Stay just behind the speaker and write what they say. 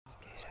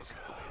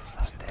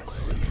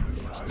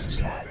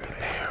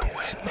Bear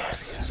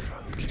witness.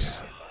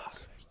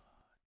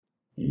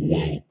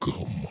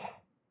 Welcome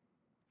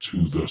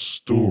to the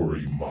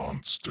Story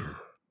Monster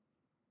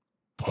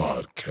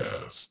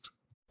podcast.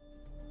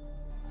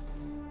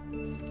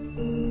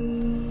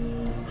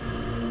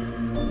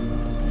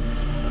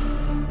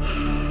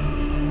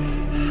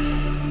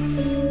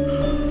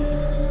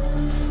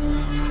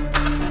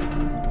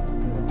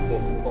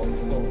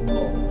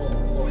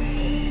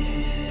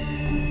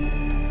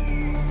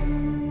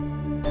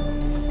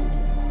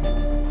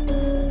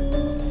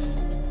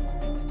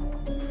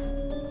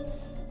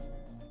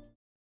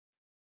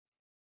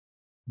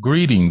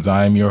 Greetings,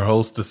 I am your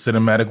host, the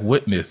Cinematic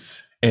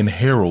Witness and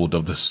Herald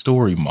of the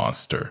Story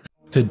Monster.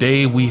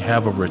 Today we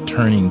have a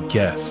returning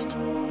guest,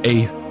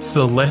 a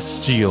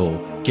celestial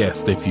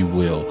guest, if you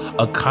will,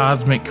 a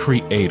cosmic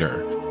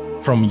creator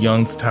from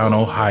Youngstown,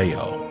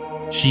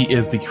 Ohio. She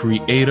is the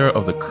creator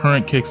of the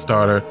current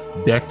Kickstarter,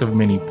 Deck of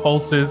Many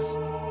Pulses,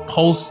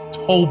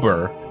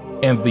 Post-tober,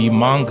 and the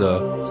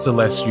manga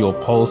Celestial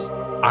Pulse.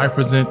 I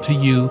present to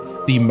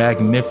you the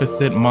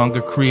magnificent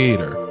manga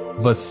creator,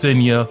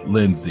 Vasenia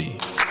Lindsay.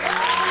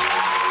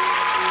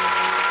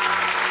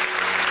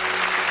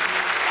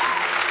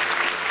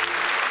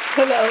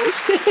 Hello.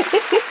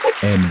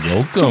 And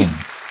welcome.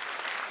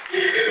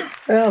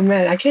 Oh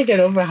man, I can't get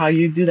over how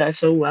you do that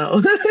so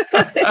well.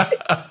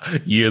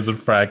 Years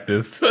of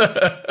practice.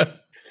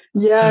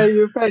 Yeah,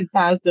 you're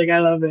fantastic. I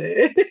love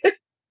it.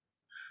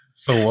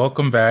 So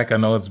welcome back. I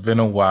know it's been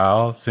a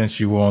while since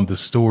you were on the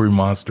Story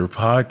Monster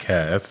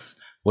podcast.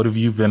 What have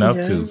you been up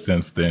to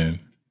since then?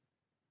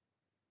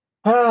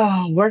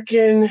 Oh,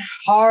 working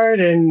hard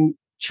and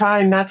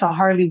trying not to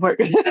hardly work.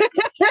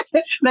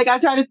 Like I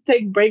try to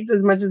take breaks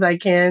as much as I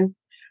can,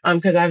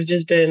 because I've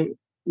just been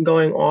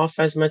going off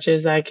as much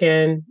as I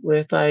can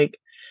with like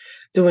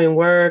doing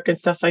work and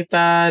stuff like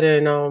that.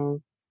 And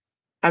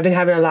I've been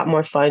having a lot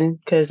more fun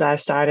because I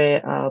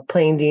started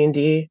playing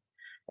D&D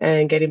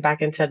and getting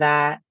back into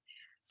that.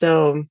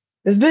 So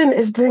it's been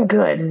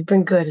good. It's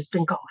been good. It's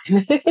been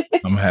going.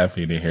 I'm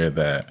happy to hear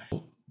that.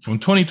 From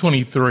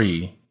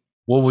 2023,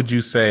 what would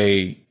you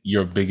say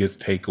your biggest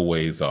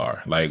takeaways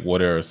are? Like,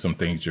 what are some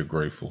things you're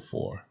grateful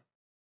for?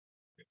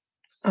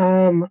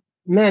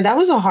 Man, that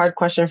was a hard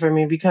question for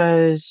me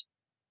because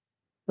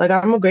like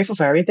I'm grateful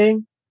for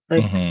everything.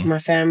 Like my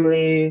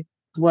family,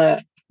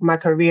 what my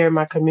career,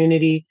 my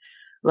community,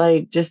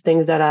 like just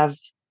things that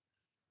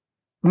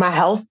my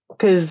health,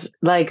 because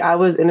like I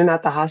was in and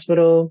out the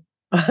hospital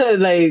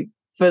like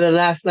for the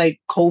last like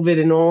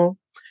COVID and all.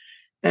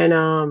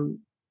 And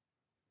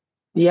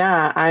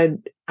yeah,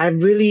 I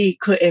really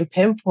couldn't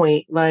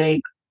pinpoint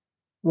like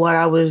what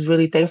I was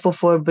really thankful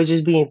for, but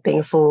just being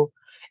thankful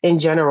in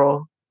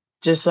general,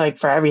 just like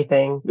for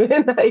everything.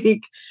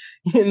 Like,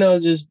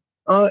 just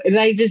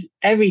like just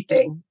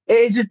everything.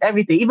 It's just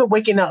everything. Even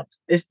waking up,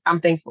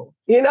 I'm thankful.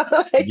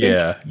 Like,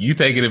 yeah, you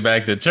taking it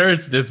back to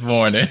church this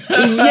morning.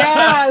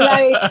 Yeah,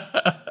 like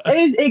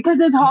it's because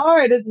it's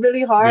hard. It's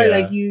really hard. Yeah.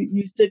 Like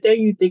you sit there,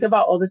 you think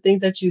about all the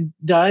things that you've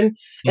done,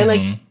 and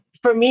like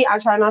for me, I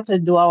try not to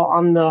dwell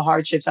on the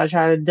hardships. I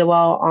try to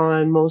dwell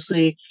on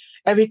mostly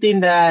everything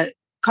that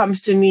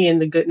comes to me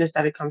and the goodness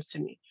that it comes to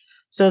me,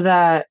 so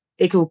that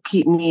it will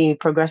keep me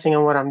progressing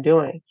on what I'm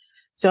doing.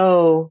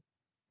 So,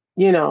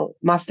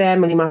 my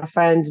family, my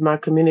friends, my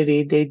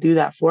community, they do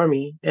that for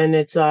me. And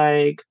it's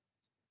like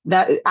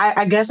that.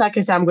 I guess I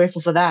can say I'm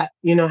grateful for that,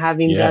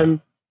 having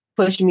them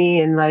push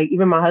me, and like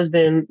even my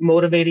husband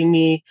motivating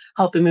me,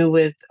 helping me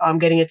with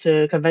getting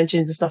into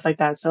conventions and stuff like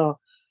that. So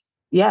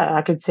yeah,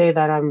 I could say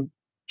that I'm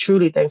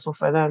truly thankful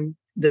for them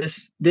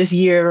this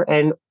year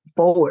and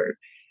forward.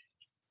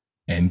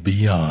 And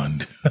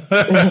beyond.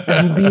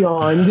 And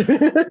beyond.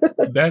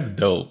 That's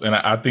dope. And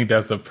I think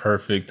that's a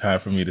perfect time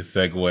for me to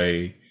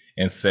segue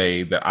and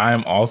say that I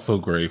am also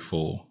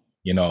grateful,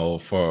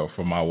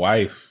 for my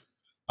wife.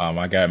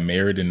 I got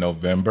married in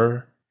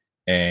November.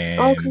 And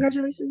oh,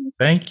 congratulations.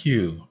 Thank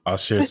you. I'll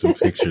share some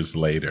pictures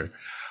later.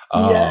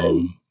 Yes.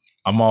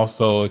 I'm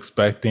also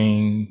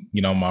expecting,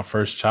 my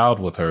first child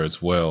with her as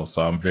well.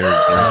 So I'm very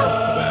grateful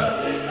for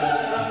that.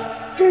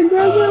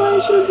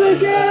 Congratulations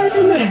again.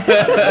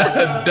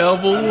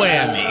 Double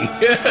whammy.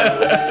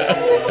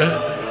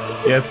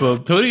 Yeah, so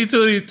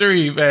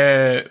 2023,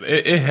 man,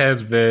 it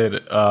has been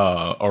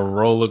a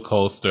roller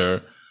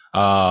coaster.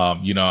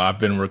 I've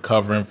been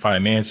recovering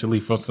financially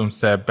from some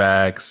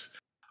setbacks.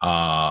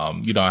 I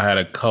had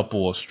a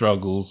couple of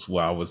struggles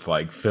where I was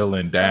like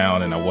feeling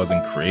down and I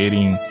wasn't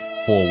creating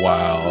for a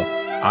while.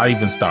 I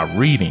even stopped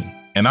reading,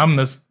 and I'm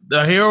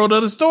the herald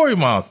of the Story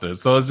Monster.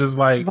 So it's just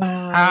like,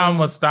 how I'm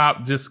gonna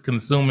stop just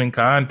consuming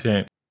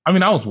content. I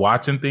mean, I was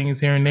watching things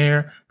here and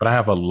there, but I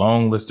have a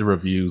long list of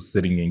reviews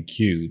sitting in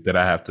queue that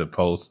I have to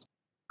post.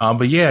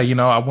 But yeah,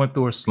 I went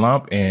through a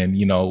slump, and,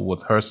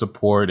 with her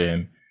support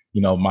and,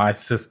 my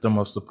system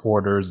of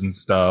supporters and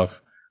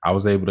stuff, I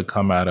was able to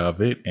come out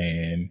of it.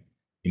 And,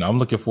 I'm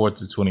looking forward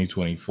to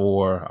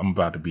 2024. I'm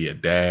about to be a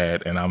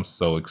dad, and I'm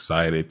so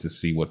excited to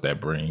see what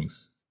that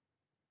brings.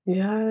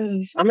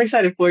 Yes, I'm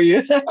excited for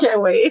you. I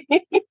can't wait.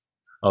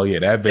 Oh yeah,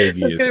 that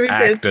baby It's is gonna be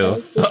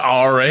active fantastic.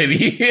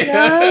 already.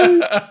 Yes.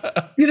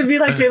 It's gonna be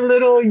like a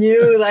little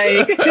you,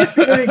 like it's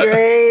gonna be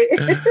great.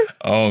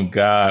 Oh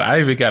God, I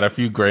even got a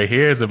few gray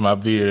hairs in my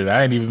beard, and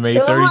I ain't even made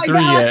Oh my 33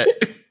 God. yet.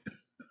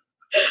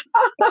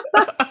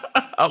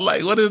 I'm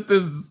like, what is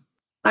this?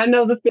 I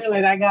know the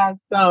feeling. I got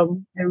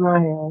some in my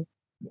hair.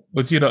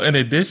 But in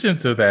addition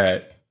to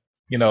that,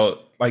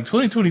 like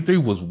 2023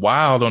 was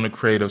wild on the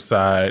creative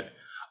side.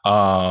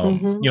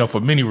 For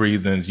many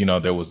reasons,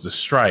 there was the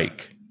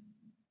strike.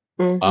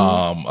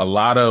 A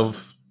lot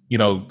of,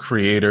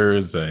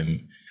 creators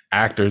and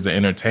actors and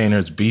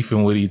entertainers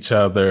beefing with each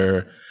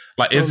other.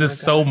 Like, it's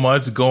just so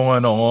much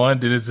going on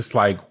that it's just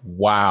like,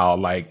 wow.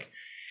 Like,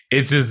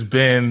 it's just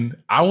been,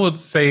 I would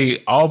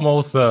say,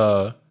 almost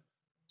a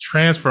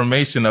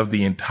transformation of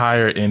the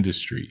entire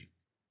industry.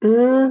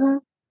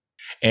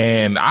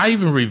 And I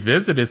even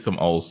revisited some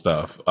old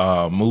stuff,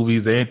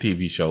 movies and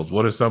TV shows.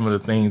 What are some of the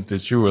things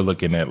that you were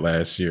looking at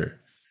last year?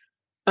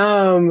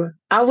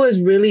 I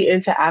was really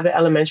into Abbott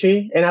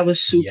Elementary, and I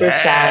was super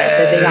sad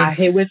that they got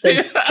hit with the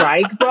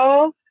strike,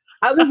 bro.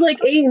 I was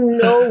like, ain't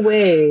no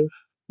way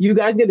you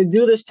guys gonna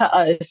do this to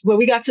us when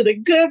we got to the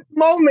good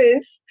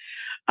moments.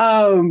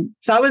 So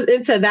I was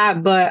into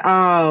that, but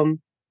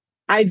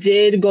I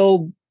did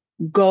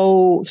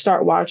go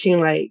start watching,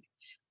 like,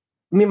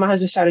 me and my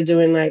husband started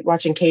doing, like,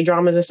 watching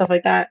K-dramas and stuff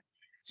like that.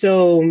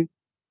 So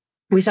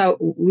we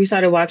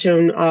started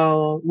watching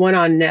one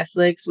on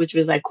Netflix, which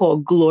was like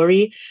called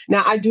Glory.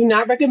 Now, I do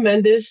not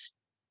recommend this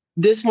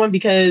one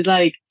because,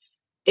 like,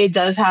 it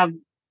does have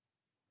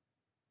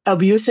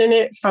abuse in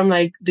it from,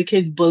 like, the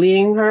kids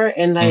bullying her,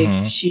 and,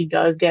 like, she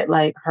does get,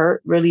 like,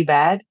 hurt really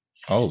bad.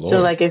 Oh Lord.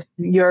 So, like, if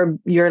you're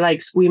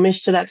like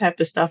squeamish to that type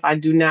of stuff, I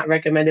do not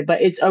recommend it.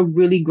 But it's a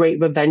really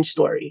great revenge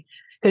story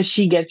because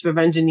she gets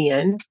revenge in the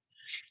end.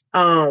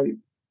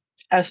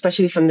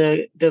 Especially from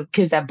the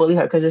kids that bully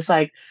her, because it's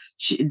like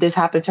this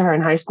happened to her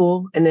in high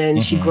school, and then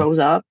she grows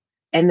up,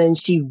 and then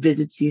she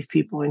visits these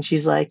people, and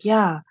she's like,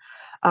 "Yeah,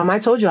 I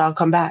told you I'll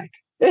come back."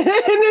 And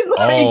it's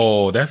like,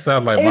 oh, that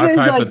sounds like my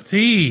type of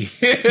tea.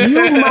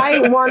 You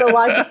might want to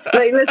watch.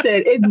 Like,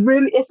 listen,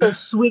 it's a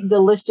sweet,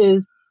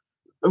 delicious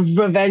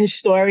revenge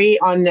story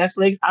on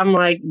Netflix. I'm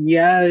like,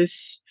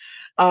 yes.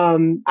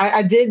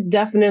 I did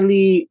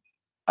definitely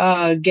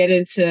get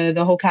into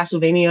the whole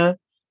Castlevania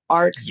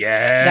arc.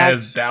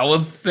 Yes, that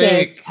was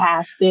sick.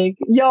 Fantastic.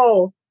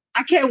 Yo,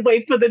 I can't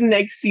wait for the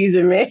next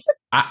season, man.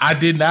 I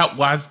did not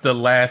watch the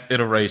last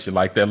iteration,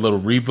 like that little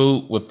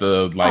reboot with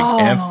the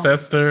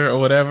ancestor or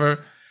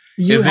whatever.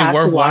 Is it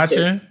worth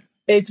watching?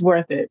 It's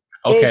worth it.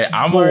 Okay,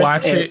 I'm gonna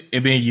watch it,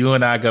 and then you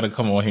and I gotta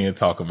come on here and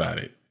talk about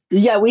it.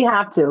 Yeah, we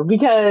have to,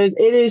 because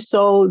it is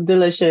so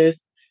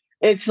delicious.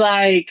 It's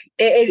like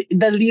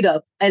the lead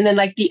up, and then,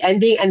 like, the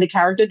ending and the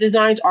character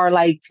designs are,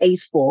 like,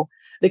 tasteful.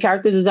 The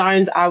character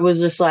designs, I was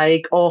just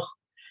like, oh,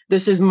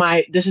 this is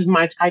my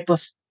type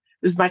of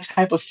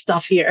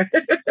stuff here.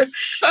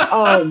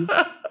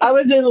 I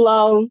was in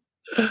love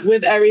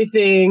with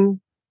everything.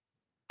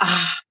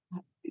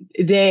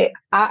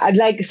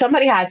 Like,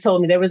 somebody had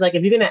told me, there was like,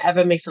 if you're gonna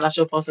ever make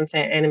Celestial Post into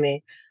an anime,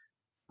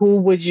 who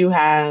would you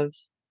have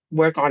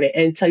work on it?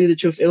 And tell you the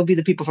truth, it would be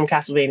the people from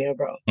Castlevania,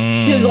 bro.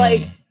 Because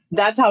like,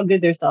 that's how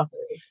good their stuff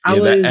is.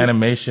 That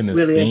animation is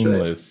really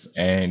seamless,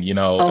 and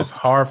it's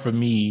hard for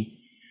me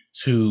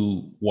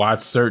to watch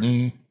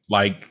certain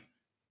like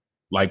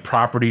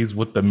properties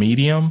with the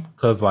medium,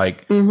 because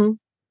like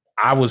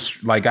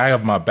I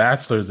have my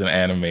bachelor's in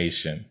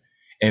animation,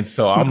 and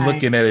so I'm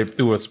looking at it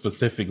through a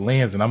specific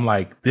lens, and I'm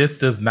like, this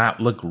does not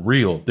look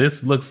real.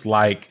 This looks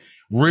like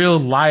real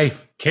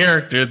life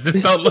characters.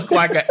 This don't look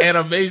like an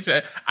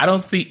animation. I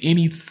don't see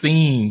any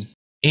seams,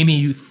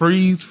 any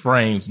freeze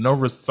frames, no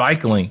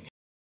recycling.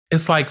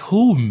 It's like,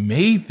 who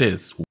made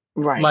this?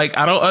 Right. Like,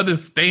 I don't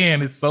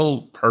understand. It's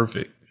so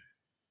perfect.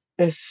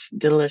 It's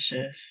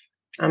delicious.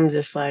 I'm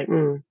just like,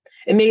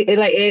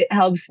 it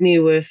helps me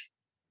with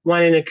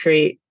wanting to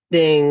create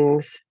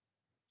things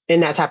in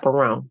that type of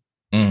realm,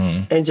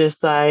 and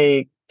just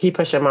like keep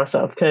pushing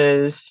myself,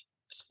 because,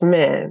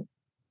 man,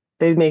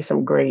 they make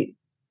some great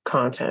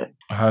content.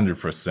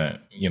 100%.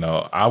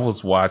 I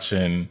was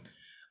watching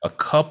a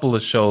couple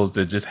of shows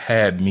that just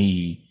had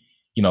me,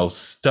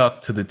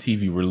 stuck to the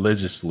TV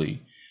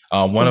religiously.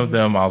 One of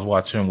them I was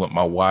watching with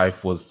my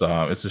wife was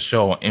it's a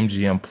show on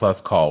MGM Plus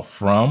called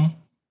From.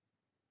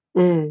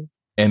 And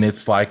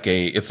it's like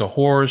it's a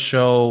horror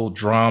show,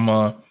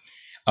 drama.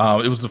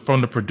 It was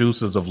from the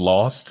producers of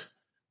Lost,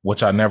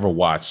 which I never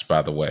watched,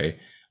 by the way,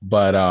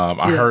 but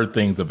I heard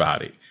things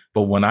about it.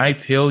 But when I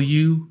tell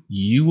you,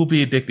 you will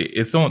be addicted.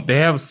 It's on. They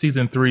have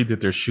season 3 that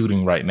they're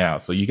shooting right now,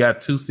 so you got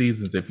 2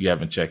 seasons if you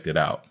haven't checked it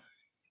out.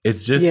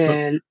 It's just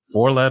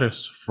 4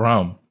 letters,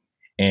 From,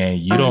 and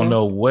you don't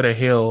know what the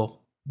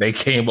hell they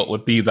came up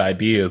with these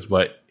ideas,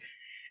 but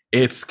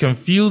it's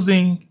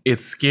confusing,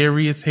 it's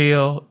scary as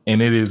hell, and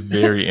it is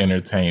very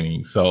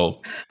entertaining.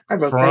 So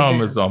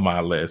From is on my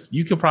list.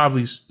 You could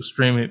probably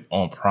stream it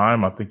on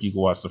Prime. I think you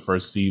can watch the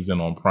first season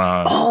on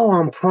Prime. Oh,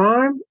 on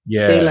Prime?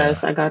 Say Yeah.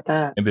 less. I got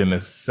that. And then the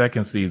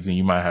second season,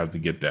 you might have to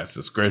get that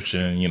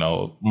subscription,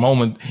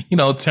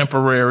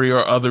 temporary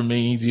or other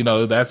means,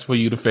 that's for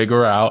you to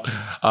figure out.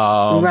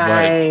 But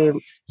Right.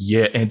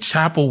 yeah, and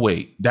Chapel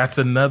Wait, that's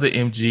another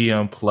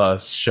MGM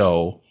Plus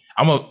show.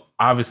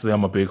 Obviously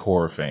I'm a big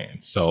horror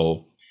fan,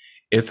 so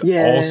it's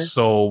Yeah.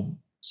 also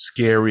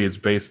scary. It's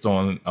based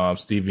on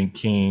Stephen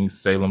King's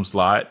Salem's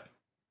Lot.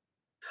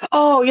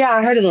 Oh yeah,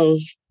 I heard of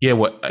those. Yeah,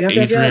 what Yep, yep,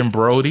 yep. Adrian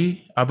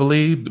Brody, I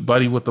believe, the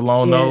buddy with the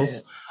long Yeah.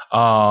 nose.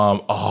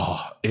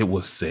 It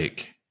was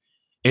sick.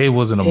 It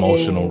was an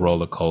emotional Dang.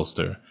 roller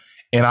coaster.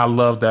 And I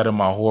love that in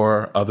my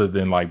horror, other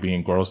than like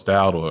being grossed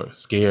out or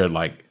scared.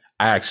 Like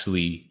I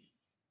actually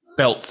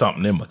felt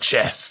something in my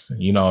chest.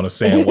 You know what I'm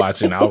saying?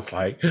 Watching, I was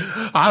like,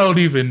 I don't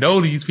even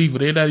know these people.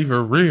 They're not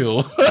even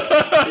real.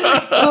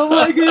 Oh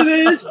my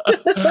goodness.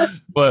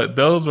 But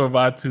those were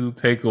my two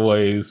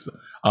takeaways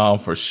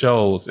for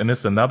shows. And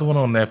it's another one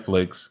on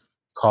Netflix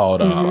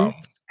called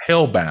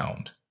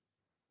Hellbound.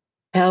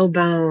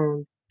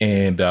 Hellbound.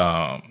 And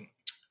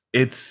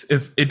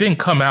it didn't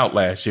come out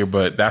last year,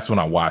 but that's when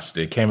I watched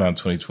it. It came out in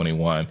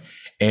 2021.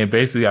 And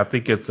basically, I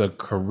think it's a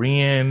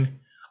Korean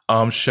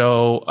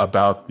show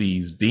about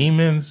these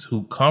demons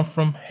who come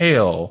from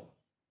hell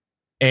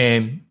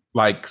and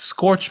like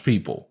scorch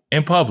people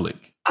in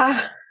public.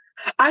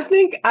 I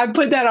think I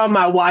put that on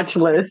my watch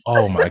list.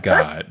 Oh my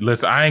God.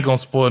 Listen, I ain't gonna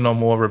spoil no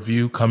more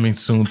review coming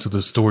soon to the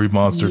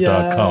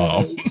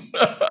storymonster.com.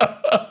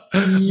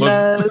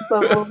 Yes, I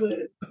love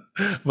it.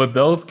 But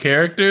those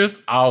characters,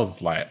 I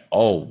was like,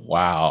 oh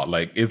wow.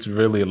 Like it's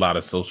really a lot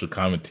of social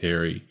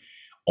commentary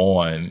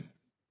on,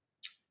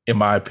 in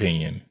my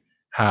opinion,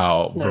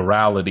 how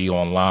virality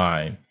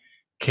online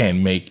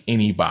can make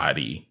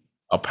anybody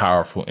a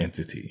powerful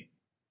entity.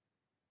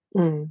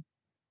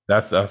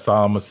 That's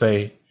all I'm gonna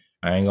say.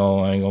 I ain't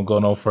gonna go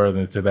no further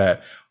into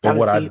that. But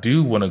what I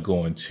do want to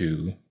go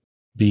into,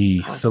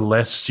 the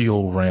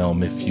celestial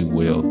realm, if you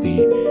will,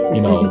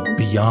 the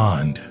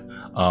beyond,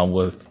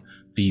 with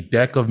the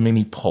deck of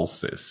many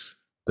pulses,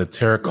 the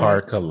tarot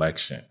card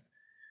collection.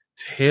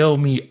 Tell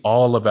me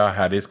all about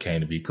how this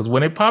came to be. Because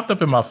when it popped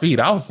up in my feed,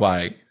 I was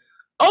like,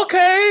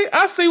 okay,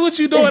 I see what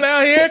you're doing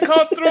out here.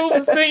 Come through,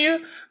 Virginia.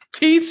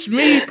 Teach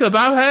me, because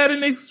I've had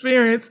an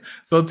experience.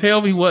 So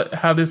tell me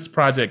how this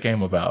project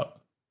came about.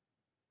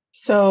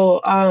 So,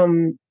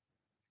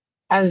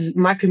 as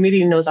my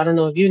community knows, I don't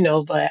know if you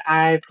know, but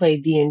I play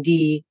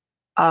D&D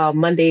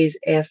Mondays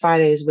and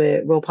Fridays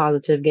with Real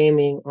Positive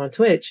Gaming on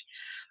Twitch.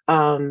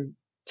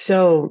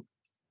 So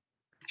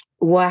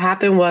what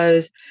happened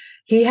was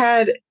he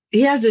has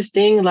this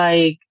thing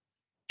like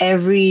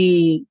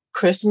every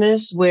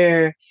Christmas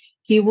where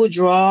he will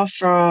draw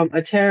from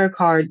a tarot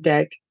card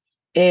deck,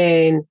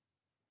 and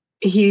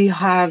he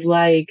have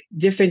like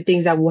different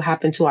things that will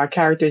happen to our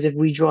characters if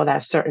we draw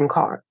that certain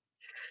card.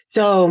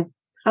 So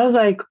I was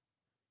like,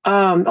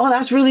 oh,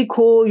 that's really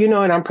cool,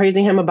 and I'm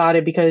praising him about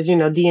it because,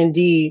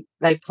 D&D,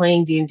 like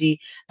playing D&D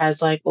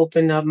has like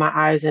opened up my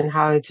eyes and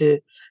how to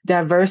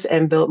diverse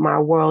and build my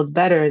world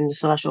better in the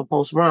Celestial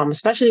Pulse realm,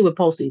 especially with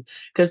Pulsey,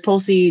 because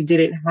Pulsey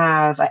didn't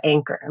have an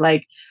anchor.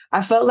 Like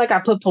I felt like I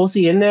put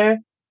Pulsey in there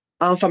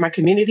for my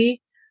community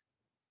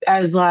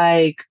as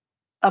like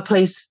a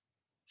place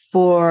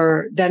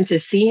for them to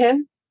see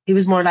him. He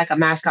was more like a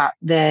mascot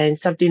than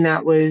something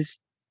that was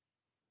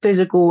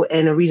physical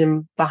and a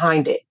reason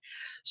behind it.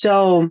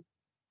 So me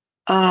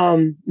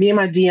and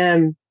my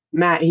DM,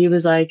 Matt, he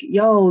was like,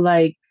 yo,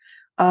 like,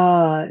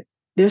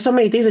 there's so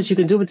many things that you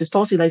can do with this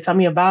Pulsey. Like, tell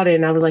me about it.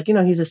 And I was like,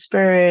 he's a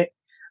spirit.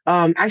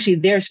 Actually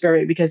their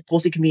spirit, because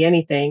Pulsey can be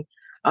anything.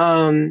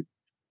 They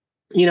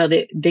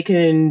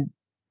can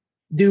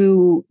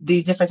do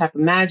these different type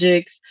of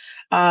magics.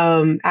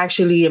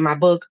 Actually in my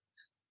book,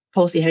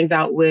 Pulsey hangs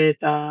out with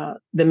the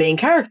main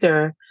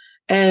character.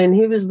 And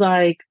he was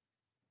like,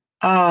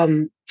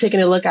 taking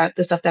a look at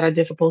the stuff that I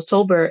did for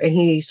Posttober, and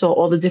he saw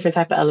all the different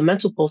type of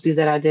elemental Pulseys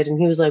that I did. And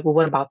he was like, well,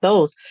 what about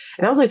those?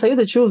 And I was like, tell you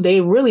the truth,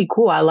 they really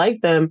cool. I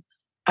like them.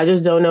 I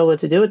just don't know what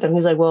to do with them.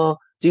 He's like,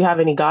 well, do you have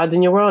any gods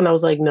in your world? And I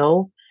was like,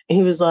 no. And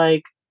he was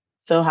like,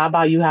 so how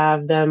about you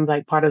have them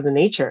like part of the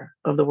nature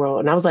of the world?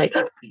 And I was like,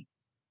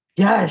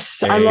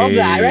 yes, I love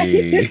that.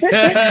 Right?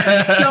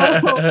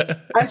 So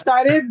I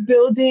started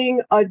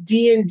building a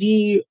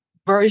D&D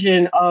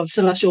version of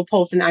Celestial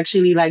Pulse and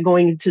actually like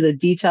going into the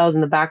details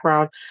and the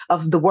background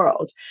of the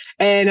world.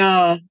 And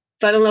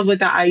fell in love with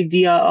the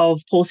idea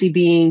of Pulsey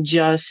being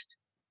just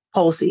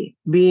Pulsey,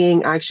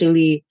 being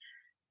actually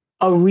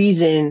a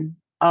reason,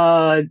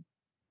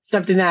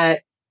 something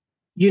that,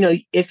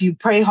 if you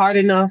pray hard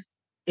enough,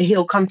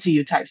 he'll come to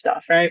you type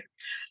stuff, right?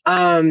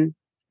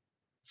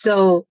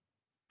 So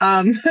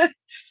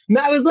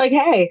Matt was like,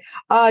 hey,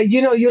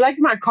 you liked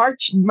my card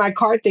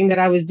thing that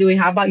I was doing.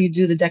 How about you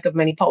do the deck of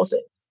many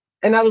pulses?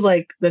 And I was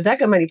like, the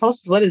deck of many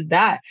pulses, what is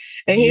that?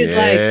 And he's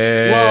like,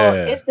 well,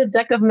 it's the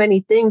deck of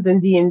many things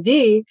in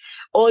D&D.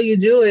 All you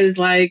do is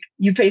like,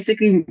 you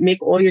basically make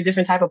all your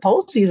different type of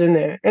pulses in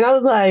there. And I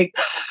was like,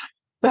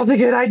 that's a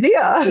good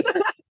idea.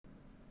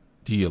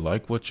 Do you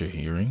like what you're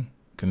hearing?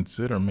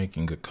 consider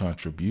making a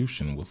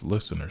contribution with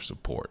listener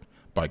support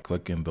by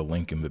clicking the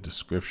link in the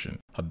description.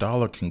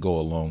 $1 can go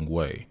a long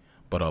way,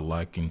 but a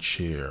like and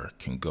share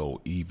can go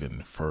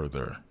even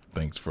further.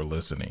 Thanks for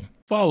listening.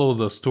 Follow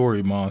the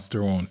Story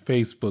Monster on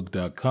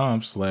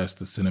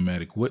Facebook.com/The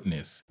Cinematic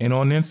Witness and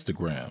on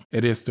Instagram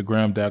at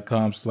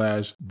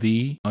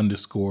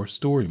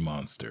Instagram.com/The_Story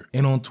Monster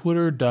and on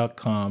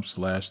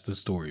Twitter.com/The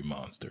Story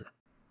Monster.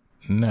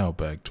 Now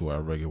back to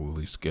our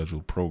regularly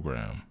scheduled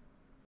program.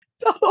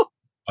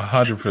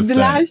 100%.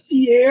 Last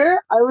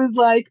year, I was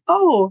like,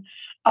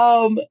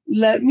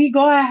 let me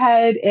go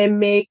ahead and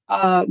make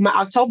my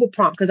October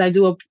prompt, because I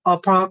do a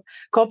prompt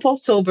called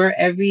Posttober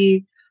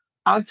every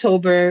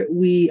October.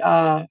 Me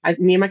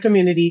and my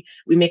community,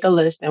 we make a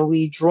list and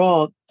we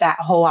draw that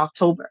whole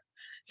October.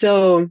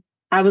 So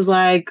I was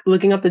like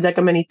looking up the deck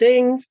of many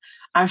things.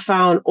 I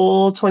found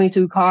all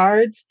 22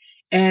 cards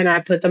and I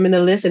put them in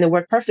the list, and it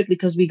worked perfectly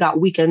because we got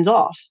weekends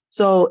off.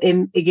 So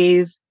it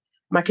gave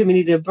my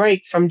community a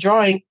break from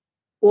drawing,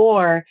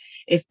 or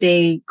if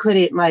they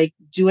couldn't like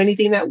do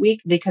anything that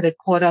week, they could have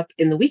caught up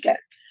in the weekend.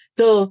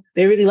 So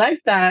they really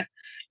liked that.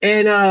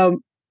 And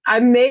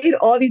I made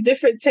all these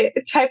different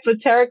type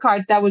of tarot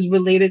cards that was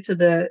related to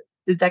the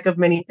deck of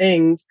many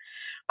things.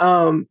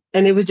 And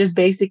it was just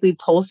basically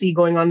Pulsey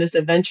going on this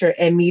adventure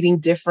and meeting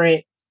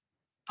different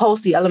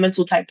Pulsey,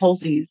 elemental type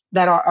Pulseys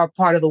that are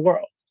part of the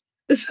world.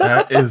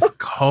 That is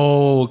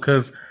cold,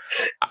 because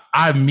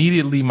I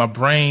immediately, my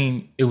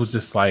brain, it was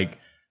just like,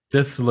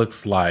 this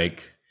looks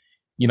like,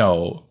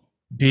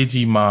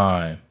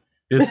 Digimon.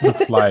 This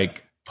looks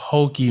like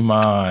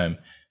Pokemon.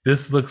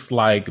 This looks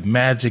like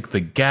Magic the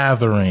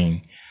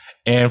Gathering.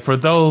 And for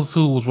those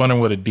who was wondering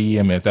what a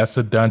DM is, that's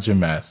a dungeon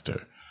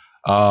master.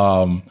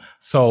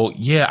 So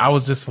yeah, I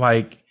was just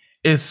like,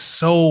 it's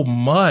so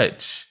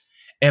much.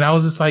 And I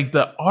was just like,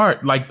 the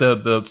art, like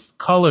the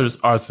colors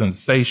are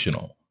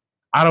sensational.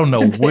 I don't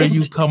know where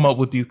you come up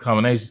with these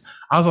combinations.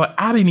 I was like,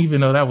 I didn't even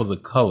know that was a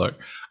color.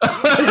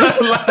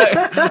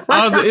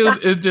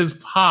 It just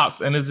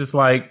pops. And it's just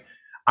like,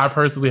 I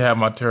personally had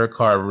my tarot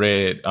card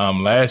read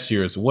last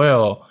year as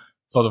well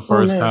for the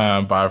first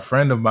time by a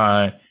friend of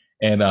mine.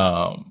 And,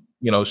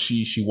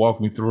 she walked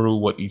me through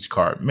what each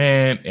card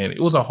meant. And it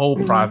was a whole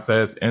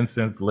process,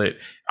 incense lit.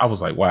 I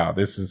was like, wow,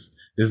 this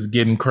is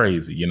getting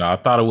crazy. I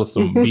thought it was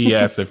some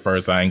BS at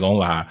first. I ain't gonna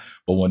lie.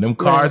 But when them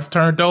cards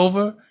turned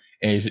over,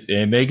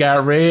 and they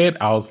got read,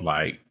 I was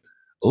like,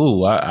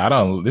 ooh, I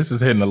don't, this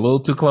is hitting a little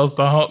too close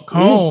to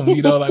home.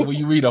 Like when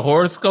you read a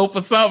horoscope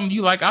or something,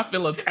 you like, I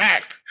feel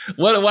attacked.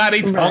 Why are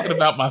they talking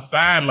about my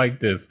sign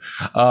like this?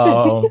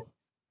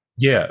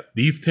 Yeah,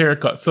 these tarot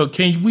cards. So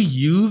can we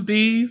use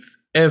these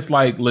as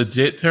like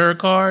legit tarot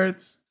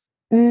cards?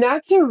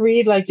 Not to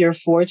read like your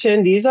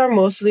fortune. These are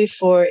mostly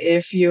for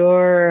if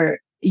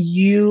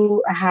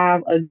you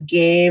have a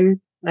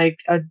game, like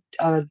a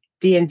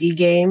D&D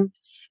game,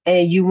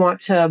 and you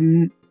want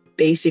to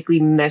basically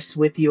mess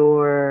with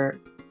your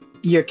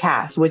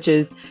cast, which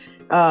is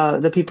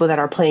the people that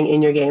are playing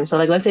in your game. So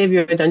like, let's say if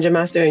you're a dungeon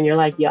master and you're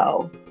like,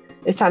 yo,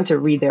 it's time to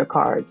read their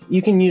cards.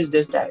 You can use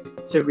this deck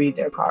to read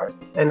their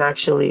cards and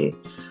actually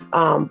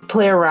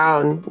play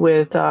around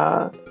with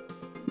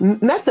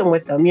messing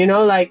with them,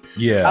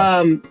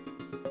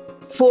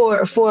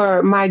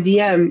 for my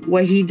DM,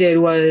 what he did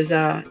was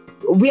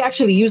we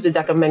actually used the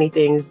deck of many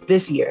things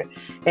this year,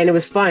 and it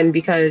was fun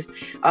because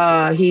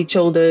he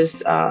told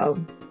us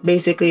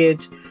basically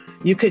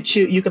you could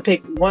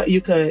pick one, you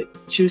could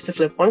choose to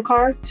flip one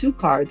card, two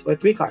cards, or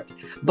three cards,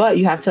 but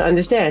you have to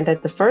understand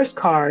that the first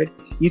card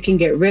you can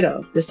get rid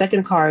of, the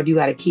second card you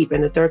got to keep,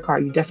 and the third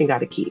card you definitely got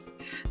to keep.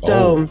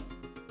 So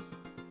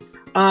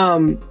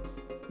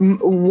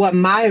what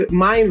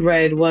mine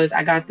read was,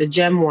 I got the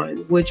gem one,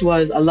 which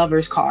was a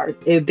lover's card.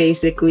 It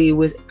basically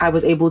was, I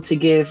was able to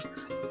give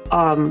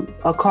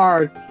a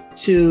card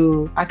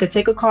to, I could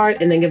take a card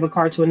and then give a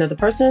card to another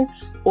person,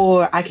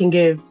 or I can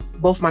give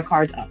both my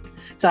cards up.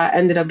 So I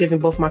ended up giving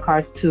both my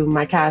cards to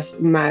my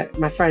cast, my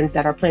friends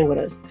that are playing with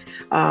us.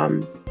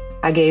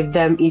 I gave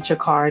them each a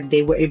card.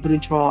 They were able to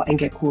draw and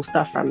get cool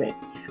stuff from it,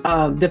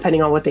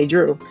 depending on what they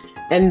drew.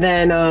 And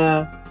then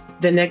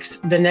the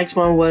next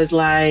one was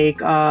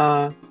like,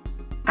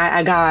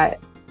 I got,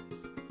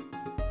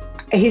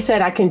 he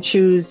said I can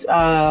choose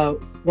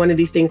one of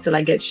these things to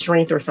like get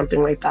strength or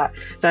something like that.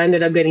 So I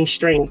ended up getting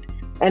strength.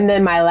 And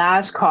then my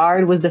last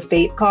card was the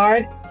fate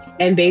card.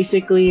 And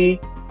basically,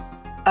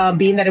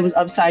 being that it was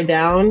upside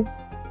down,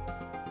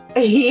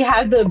 he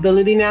has the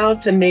ability now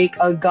to make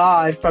a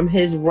god from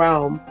his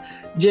realm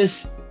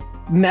just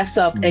mess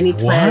up any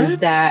plans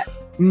that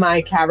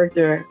my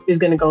character is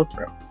going to go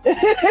through.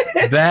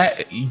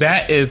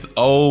 that is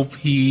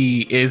OP.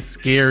 Is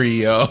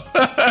scary, yo.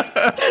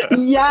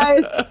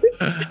 Yes.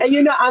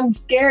 And I'm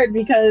scared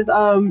because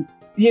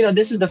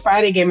this is the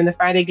Friday game, and the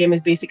Friday game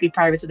is basically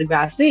private to the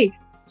Grass Sea.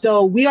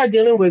 So we are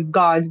dealing with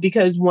gods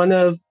because one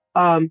of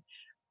I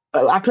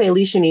play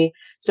Alishini.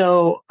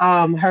 So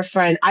her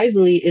friend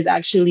Isley is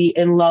actually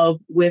in love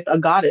with a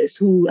goddess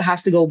who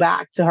has to go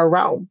back to her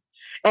realm.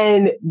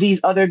 And these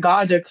other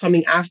gods are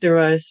coming after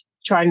us,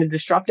 trying to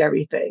disrupt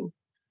everything.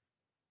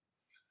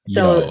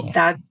 So Yo.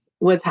 that's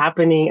what's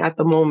happening at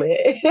the moment.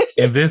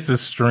 And this is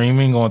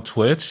streaming on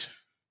Twitch?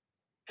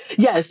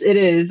 Yes, it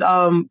is.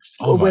 Oh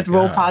my With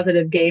Roll God.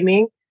 Positive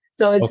Gaming.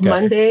 So it's Okay.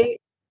 Monday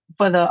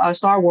for the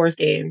Star Wars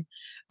game.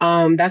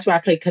 That's where I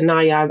play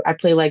Kanaya. I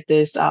play like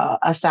this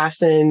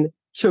assassin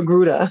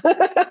Togruta.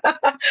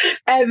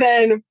 And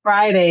then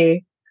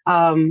Friday,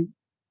 um,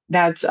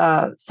 that's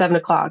 7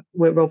 o'clock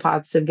with Roll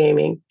Positive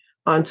Gaming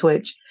on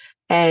Twitch.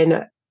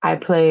 And I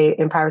play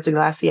in Pirates of the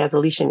Galaxy as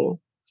Alicia Nee.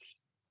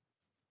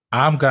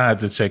 I'm gonna have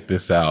to check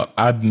this out.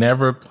 I've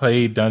never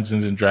played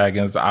Dungeons and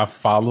Dragons. I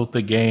followed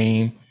the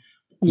game,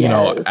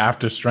 Yes.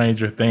 after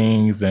Stranger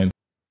Things and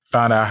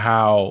found out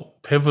how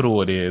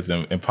pivotal it is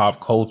in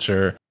pop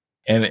culture.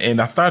 And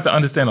I started to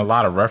understand a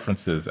lot of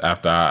references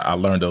after I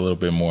learned a little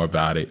bit more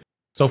about it.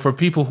 So for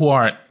people who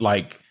aren't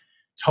like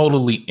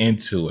totally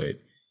into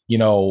it,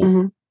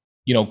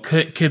 Mm-hmm.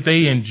 could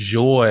they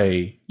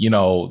enjoy,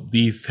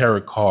 these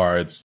tarot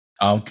cards?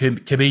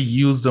 Could they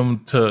use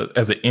them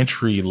as an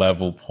entry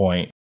level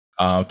point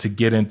to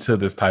get into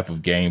this type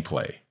of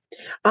gameplay?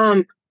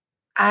 Um,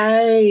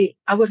 I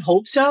would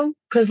hope so,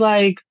 because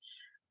like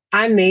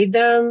I made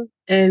them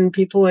and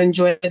people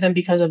enjoy them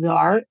because of the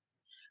art.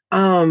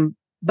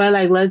 But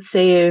like let's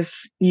say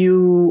if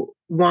you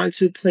want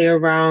to play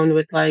around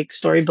with like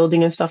story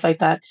building and stuff like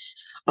that,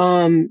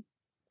 um,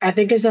 I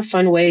think it's a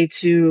fun way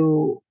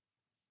to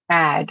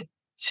add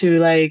to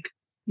like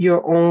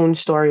your own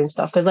story and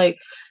stuff. Cause like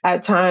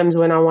at times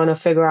when I want to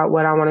figure out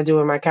what I want to do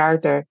with my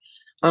character,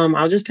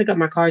 I'll just pick up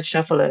my card,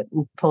 shuffle it,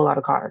 and pull out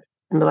a card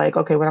and be like,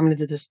 okay, what I'm gonna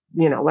do this,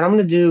 what I'm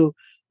gonna do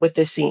with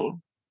this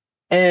scene.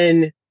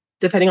 And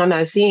depending on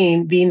that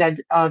scene, being that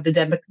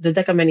the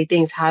deck of many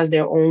things has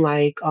their own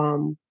like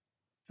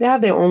they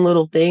have their own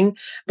little thing,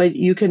 but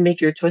you can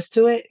make your twist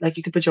to it. Like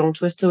you can put your own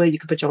twist to it, you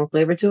can put your own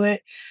flavor to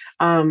it.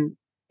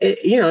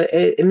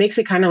 It makes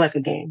it kind of like a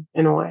game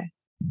in a way.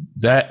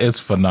 That is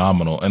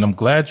phenomenal. And I'm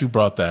glad you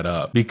brought that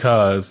up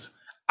because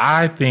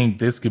I think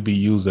this could be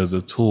used as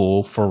a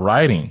tool for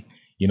writing.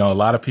 A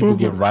lot of people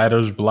get Mm-hmm.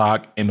 writer's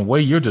block. And the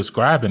way you're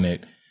describing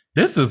it,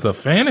 this is a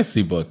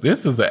fantasy book.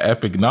 This is an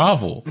epic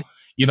novel.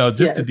 Just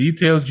the Yes.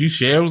 details you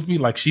shared with me,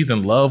 like she's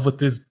in love with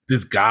this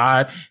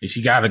guy and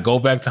she got to go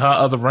back to her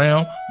other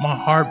realm. My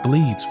heart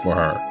bleeds for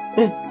her.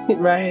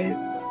 Right.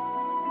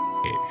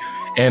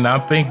 And I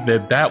think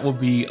that would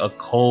be a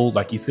cool,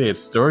 like you said,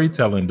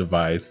 storytelling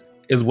device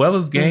as well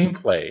as Mm-hmm.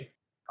 gameplay.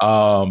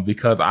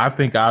 Because I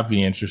think I'd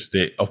be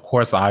interested. Of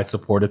course, I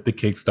supported the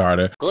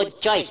Kickstarter. Good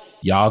choice.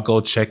 Y'all go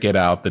check it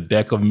out. The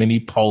Deck of Many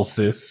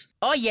Pulses.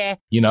 Oh, yeah.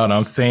 You know what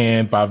I'm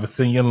saying? By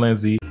Vasenia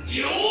Lindsay.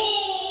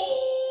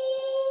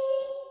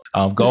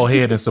 Go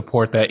ahead and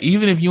support that.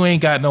 Even if you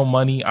ain't got no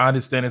money, I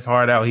understand it's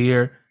hard out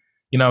here.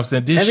 You know what I'm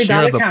saying? Just Every share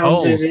dollar the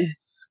counts, baby. post.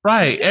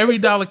 Right. Every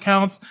dollar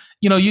counts.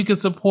 You can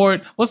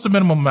support. What's the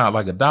minimum amount?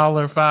 Like $1,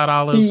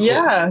 $5?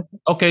 Yeah,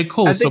 Okay,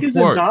 cool. I think it's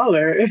Support.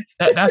 $1.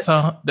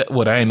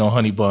 That ain't no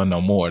honey bun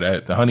no more.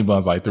 That the honey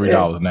bun's like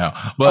 $3 now.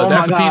 But Oh my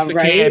that's a piece God, of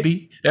right?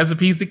 candy. That's a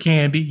piece of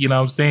candy. You know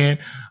what I'm saying?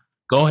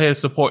 Go ahead,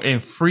 support in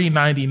free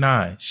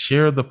 99.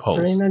 Share the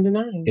post.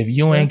 $3.99. If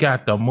you ain't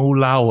got the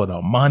moolah or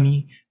the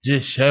money,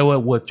 just share it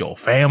with your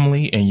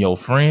family and your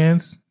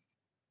friends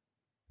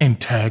and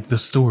tag the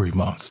story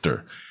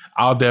monster.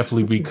 I'll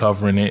definitely be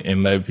covering it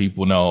and let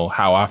people know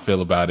how I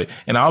feel about it.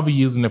 And I'll be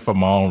using it for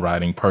my own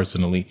writing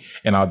personally.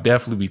 And I'll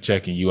definitely be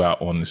checking you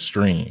out on the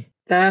stream.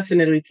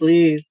 Definitely,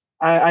 please.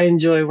 I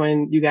enjoy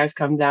when you guys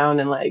come down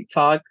and like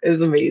talk.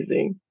 It's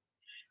amazing.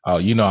 Oh,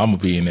 I'm gonna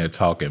be in there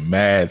talking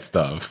mad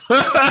stuff.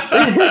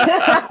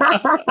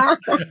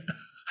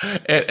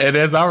 and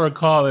as I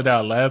recall in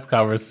our last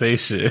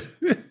conversation,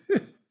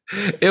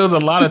 it was a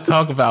lot of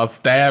talk about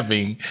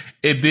stabbing.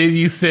 And then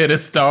you said in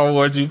Star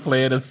Wars you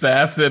play an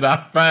assassin.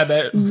 I find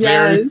that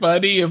very Yes.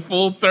 funny in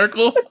full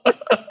circle.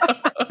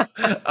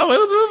 I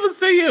was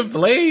saying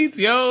blades,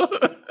 yo.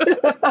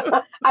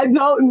 I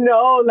don't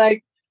know.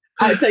 Like,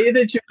 I tell you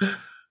the truth,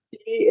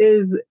 she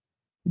is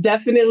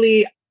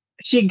definitely,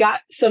 she got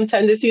some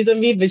tendencies of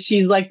me, but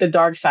she's like the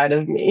dark side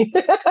of me.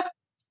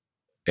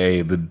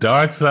 Hey, the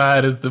dark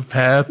side is the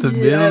path to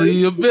Yes.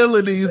 many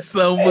abilities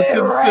some would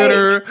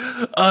consider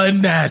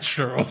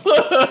unnatural.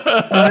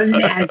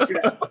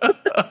 Unnatural.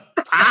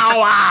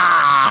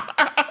 Power!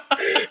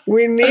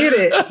 We need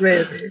it,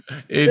 baby.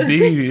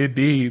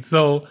 Indeed.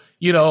 So,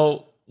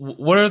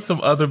 what are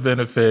some other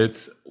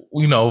benefits,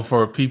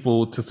 for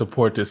people to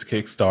support this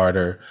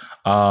Kickstarter,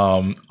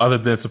 other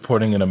than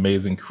supporting an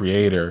amazing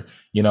creator?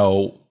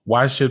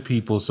 Why should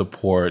people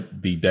support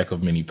the Deck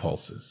of Many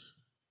Pulses?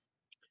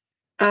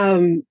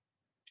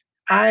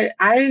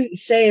 I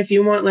say if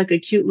you want like a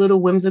cute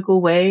little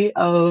whimsical way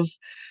of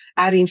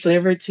adding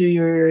flavor to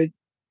your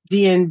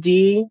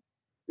D&D,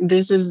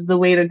 this is the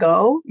way to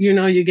go.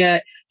 You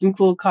get some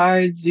cool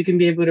cards. You can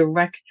be able to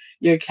wreck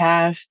your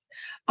cast.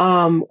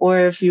 Or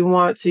if you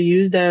want to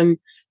use them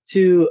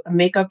to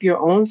make up your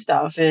own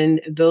stuff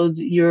and build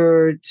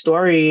your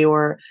story,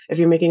 or if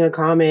you're making a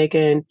comic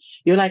and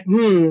you're like,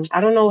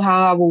 I don't know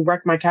how I will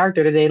wreck my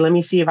character today. Let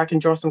me see if I can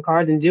draw some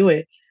cards and do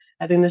it.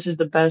 I think this is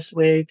the best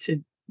way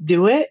to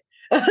do it.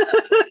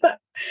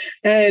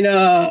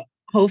 And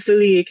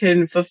hopefully it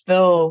can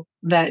fulfill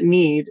that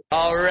need.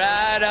 All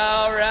right,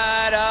 all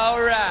right,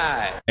 all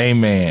right.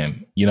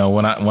 Amen. You know,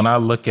 when I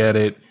look at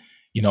it,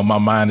 you know, my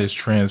mind is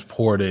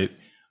transported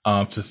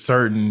to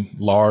certain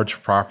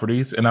large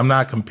properties, and I'm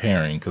not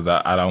comparing because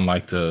I don't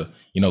like to,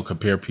 you know,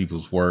 compare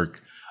people's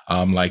work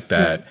like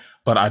that.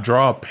 But I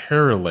draw a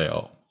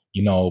parallel,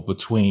 you know,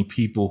 between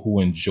people who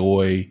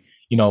enjoy,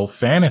 you know,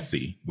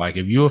 fantasy. Like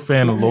if you're a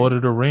fan of Lord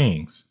of the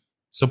Rings,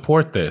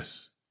 support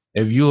this.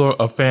 If you're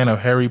a fan of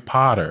Harry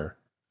Potter,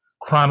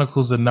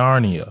 Chronicles of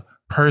Narnia,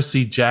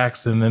 Percy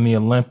Jackson and the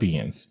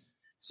Olympians,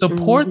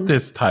 support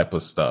this type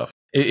of stuff.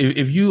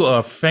 If you are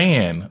a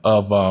fan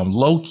of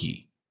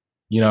Loki,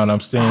 you know what I'm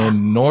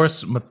saying?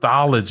 Norse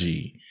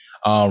mythology,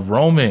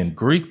 Roman,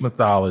 Greek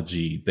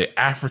mythology, the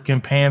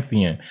African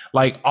pantheon,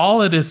 like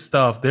all of this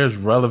stuff, there's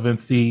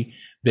relevancy.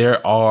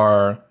 There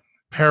are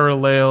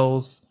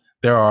parallels.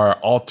 There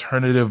are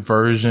alternative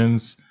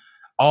versions.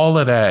 All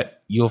of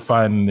that you'll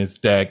find in this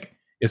deck,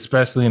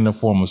 especially in the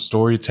form of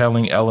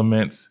storytelling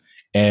elements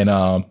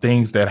and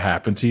things that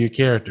happen to your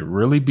character.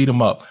 Really beat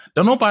them up.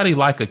 Don't nobody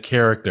like a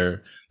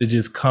character that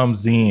just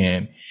comes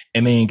in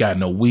and they ain't got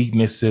no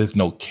weaknesses,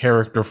 no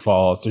character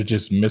flaws. They're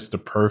just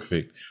Mr.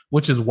 Perfect,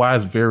 which is why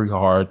it's very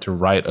hard to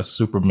write a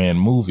Superman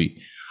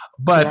movie.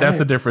 But that's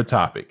a different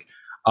topic.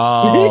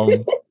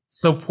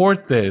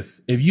 Support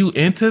this. If you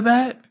into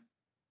that,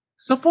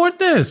 support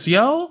this,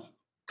 yo.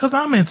 Because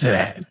I'm into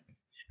that.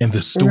 And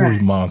the story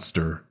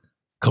monster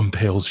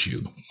compels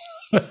you.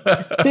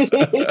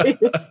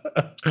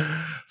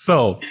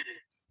 So,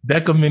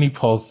 deck of mini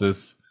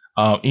pulses.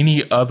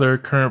 Any other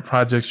current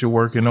projects you're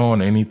working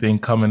on? Anything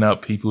coming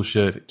up people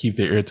should keep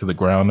their ear to the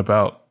ground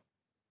about?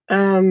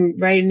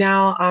 Right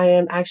now, I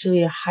am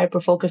actually hyper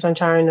focused on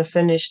trying to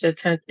finish the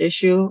 10th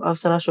issue of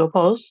Celestial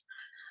Pulse.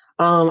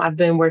 I've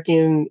been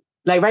working,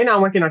 like right now,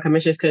 I'm working on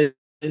commissions because,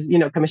 you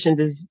know, commissions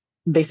is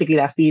basically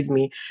that feeds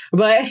me.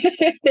 But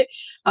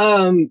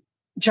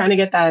trying to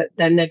get that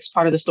next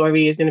part of the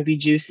story is going to be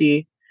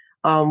juicy.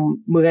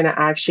 We're going to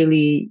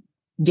actually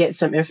get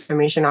some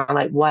information on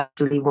like what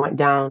actually went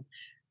down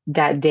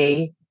that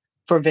day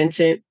for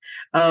Vincent.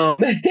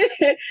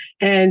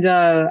 And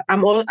I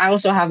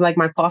also have like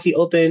my coffee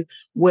open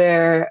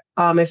where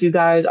if you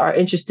guys are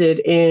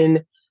interested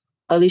in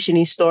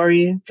Alicia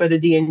story for the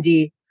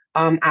D&D,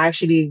 I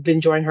actually been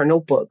drawing her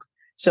notebook.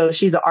 So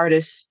she's an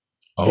artist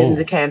in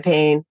the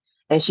campaign,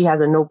 and she has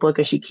a notebook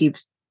and she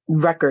keeps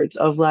records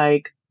of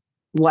like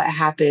what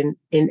happened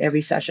in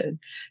every session.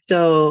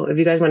 So if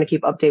you guys want to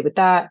keep update with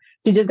that,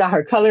 she just got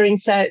her coloring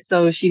set.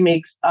 So she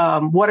makes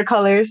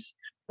watercolors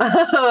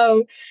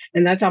and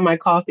that's on my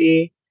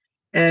coffee.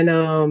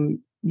 And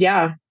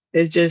yeah,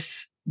 it's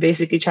just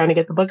basically trying to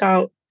get the book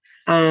out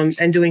and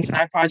doing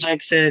side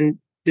projects and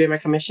doing my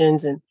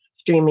commissions and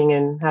streaming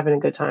and having a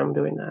good time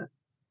doing that.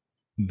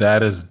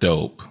 That is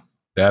dope.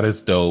 That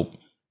is dope.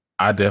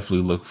 I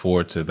definitely look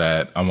forward to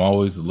that. I'm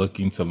always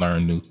looking to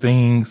learn new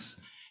things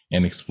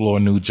and explore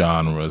new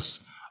genres.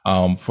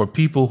 For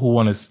people who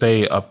want to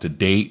stay up to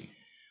date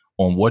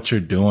on what you're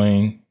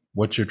doing,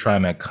 what you're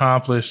trying to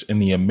accomplish,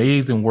 and the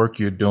amazing work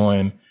you're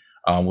doing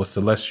with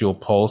Celestial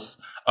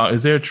Pulse,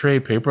 is there a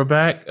trade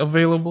paperback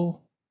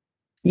available?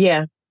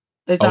 Yeah,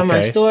 it's on my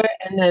store.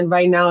 And then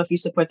right now, if you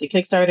support the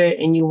Kickstarter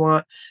and you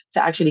want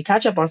to actually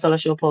catch up on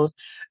Celestial Pulse,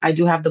 I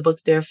do have the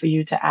books there for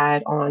you to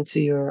add on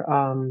to your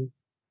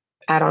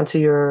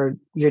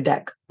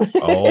deck.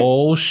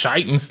 Oh,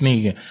 shite and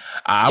sneaking.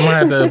 I'm gonna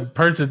have to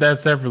purchase that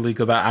separately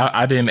because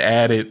I didn't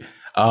add it.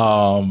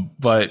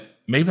 But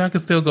maybe I can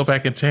still go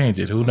back and change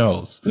it. Who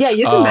knows? Yeah,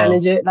 you can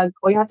manage it. Like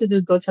all you have to do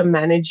is go to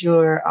manage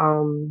your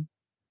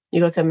you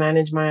go to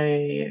manage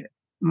my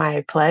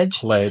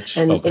pledge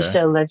and it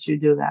should let you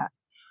do that.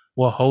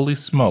 Well, holy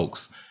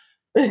smokes.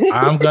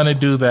 I'm going to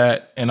do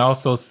that. And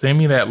also send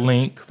me that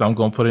link because I'm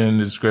going to put it in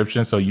the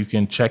description so you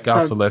can check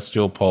out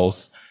Celestial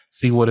Pulse,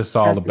 see what it's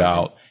all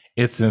about.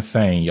 It's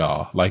insane,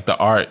 y'all. Like the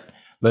art.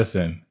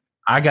 Listen,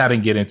 I got to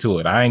get into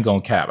it. I ain't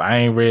going to cap. I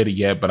ain't ready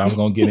yet, but I'm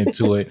going to get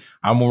into it.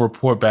 I'm going to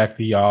report back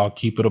to y'all,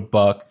 keep it a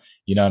buck.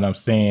 You know what I'm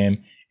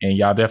saying? And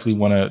y'all definitely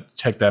want to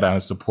check that out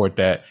and support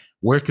that.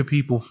 Where can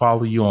people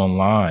follow you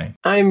online?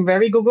 I'm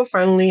very Google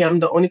friendly.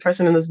 I'm the only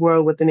person in this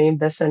world with the name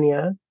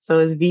Vesenia. So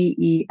it's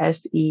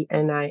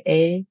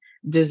Vesenia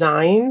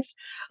Designs.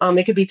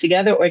 It could be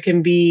together or it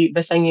can be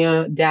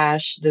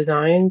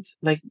Vesenia-Designs,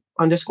 like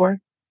underscore.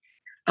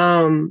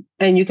 And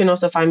you can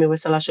also find me with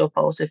Celestial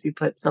Pulse if you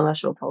put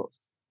Celestial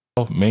Pulse.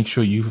 Make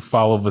sure you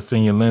follow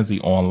Vesenia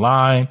Lindsay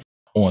online,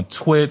 on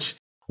Twitch,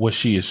 where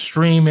she is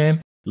streaming,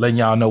 letting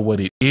y'all know what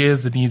it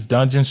is in these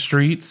dungeon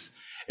streets,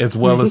 as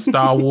well as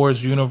Star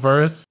Wars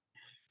universe.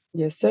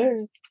 Yes, sir.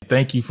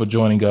 Thank you for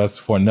joining us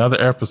for another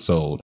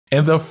episode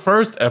and the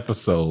first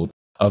episode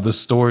of the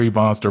Story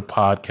Monster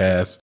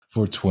podcast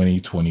for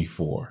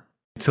 2024.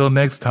 Until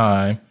next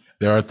time,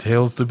 there are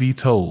tales to be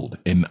told,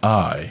 and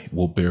I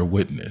will bear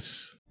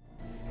witness.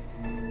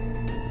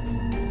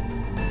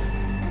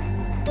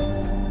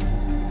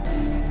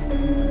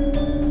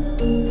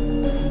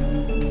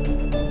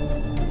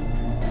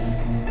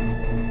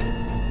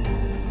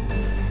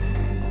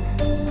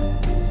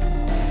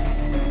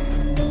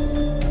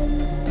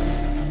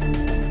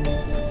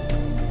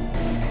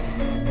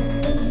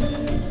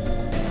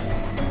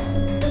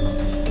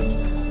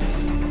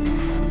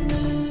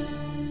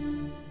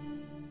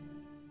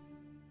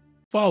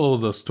 Follow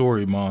The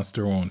Story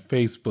Monster on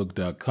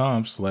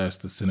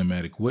Facebook.com/The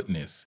Cinematic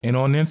Witness and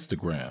on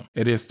Instagram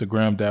at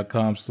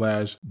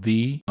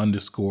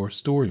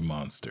Instagram.com/The_Story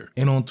Monster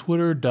and on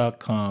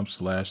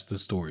Twitter.com/The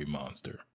Story Monster.